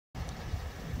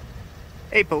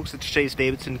Hey folks, it's Chase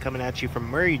Davidson coming at you from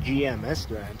Murray GM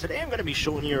Estra, and today I'm going to be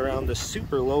showing you around the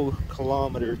super low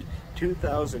kilometer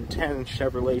 2010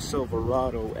 Chevrolet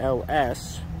Silverado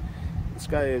LS. This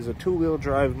guy is a two-wheel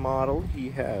drive model.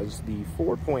 He has the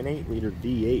 4.8 liter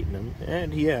V8 in him,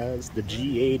 and he has the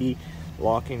G80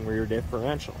 locking rear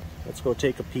differential. Let's go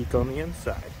take a peek on the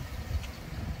inside.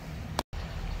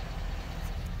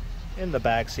 In the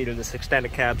back seat of this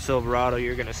extended cab Silverado,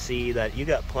 you're going to see that you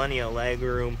got plenty of leg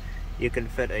room. You can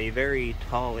fit a very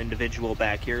tall individual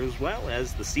back here, as well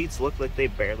as the seats look like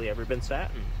they've barely ever been sat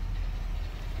in.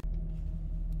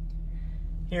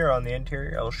 Here on the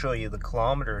interior, I'll show you the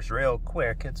kilometers real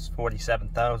quick. It's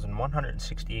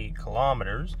 47,168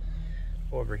 kilometers.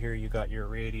 Over here you got your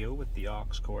radio with the aux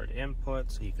cord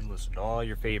input, so you can listen to all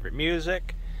your favorite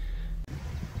music.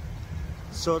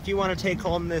 So if you want to take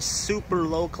home this super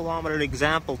low kilometer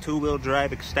example two-wheel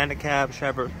drive extended cab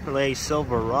Chevrolet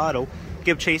Silverado,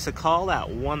 give Chase a call at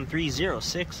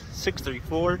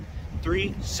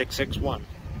 1-306-634-3661.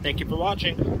 Thank you for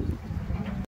watching.